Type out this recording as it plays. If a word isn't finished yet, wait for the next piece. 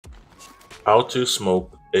How to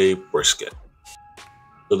smoke a brisket.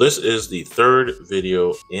 So this is the third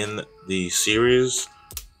video in the series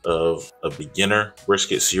of a beginner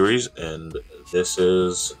brisket series, and this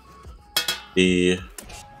is the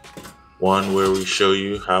one where we show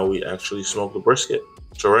you how we actually smoke the brisket.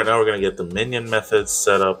 So right now we're going to get the minion method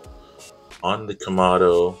set up on the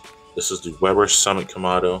Kamado. This is the Weber Summit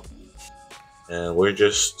Kamado, and we're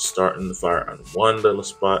just starting the fire on one little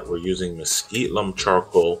spot. We're using mesquite lump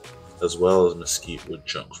charcoal as well as mesquite wood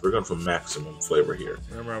chunks. We're going for maximum flavor here.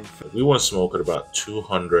 We want to smoke at about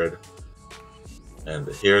 200. And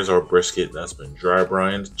here's our brisket that's been dry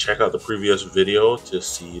brined. Check out the previous video to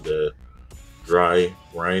see the dry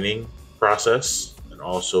brining process, and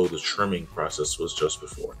also the trimming process was just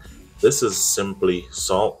before. This is simply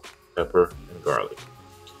salt, pepper, and garlic.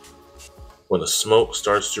 When the smoke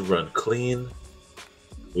starts to run clean,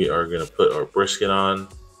 we are going to put our brisket on,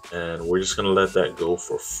 and we're just going to let that go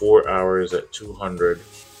for 4 hours at 200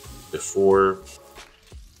 before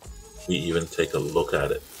we even take a look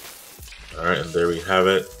at it. All right, and there we have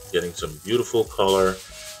it, getting some beautiful color.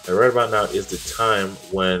 And right about now is the time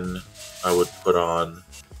when I would put on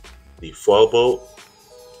the foil boat,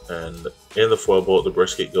 and in the foil boat, the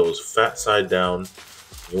brisket goes fat side down.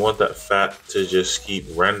 You want that fat to just keep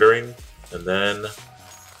rendering, and then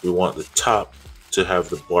we want the top to have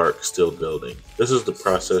the bark still building. This is the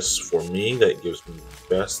process for me that gives me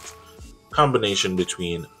the best combination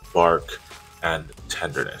between bark and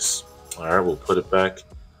tenderness. All right, we'll put it back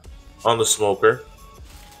on the smoker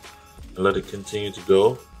and let it continue to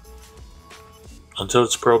go until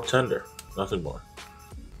it's probe tender, nothing more.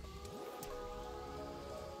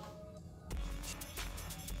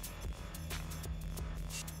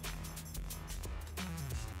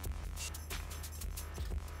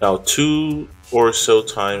 Now, 2 or so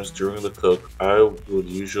times during the cook, I would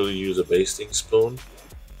usually use a basting spoon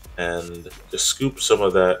and just scoop some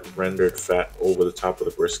of that rendered fat over the top of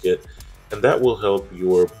the brisket, and that will help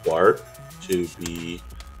your bark to be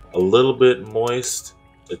a little bit moist.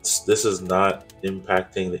 This is not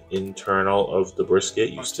impacting the internal of the brisket.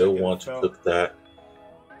 You still want to cook that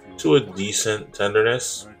to a decent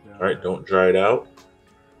tenderness. All right, don't dry it out.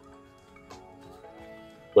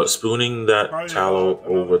 But spooning that tallow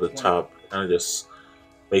over the top, kind of just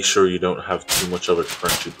make sure you don't have too much of a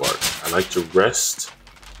crunchy bark. I like to rest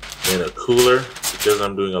in a cooler. Because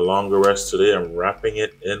I'm doing a longer rest today, I'm wrapping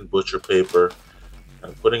it in butcher paper.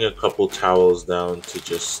 I'm putting a couple towels down to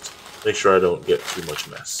just make sure I don't get too much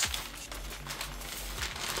mess.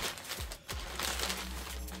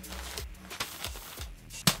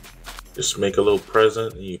 Just make a little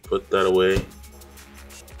present and you put that away.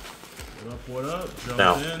 What up?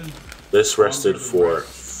 Now, this rested for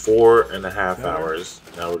 4.5 hours.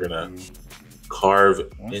 Now we're gonna carve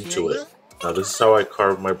into it. Now this is how I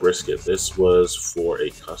carve my brisket. This was for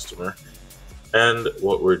a customer. And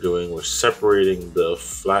what we're doing, we're separating the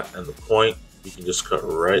flat and the point. You can just cut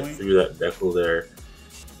right through that decal there,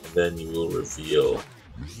 and then you will reveal.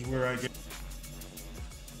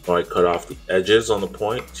 Now I cut off the edges on the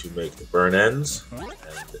point to make the burn ends, and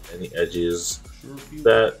any edges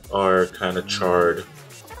that are kind of charred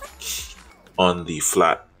on the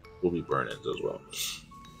flat will be burn ends as well.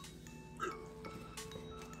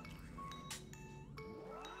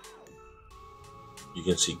 You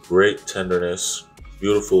can see great tenderness,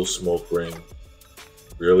 beautiful smoke ring,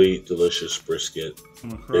 really delicious brisket.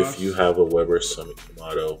 If you have a Weber Summit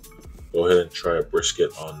Kamado, go ahead and try a brisket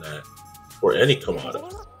on that, or any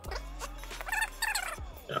Kamado.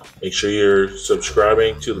 Now, make sure you're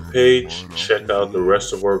subscribing to the page, check out the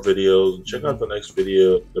rest of our videos, check out the next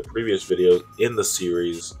video, the previous videos in the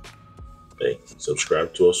series. Hey,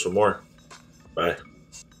 subscribe to us for more. Bye.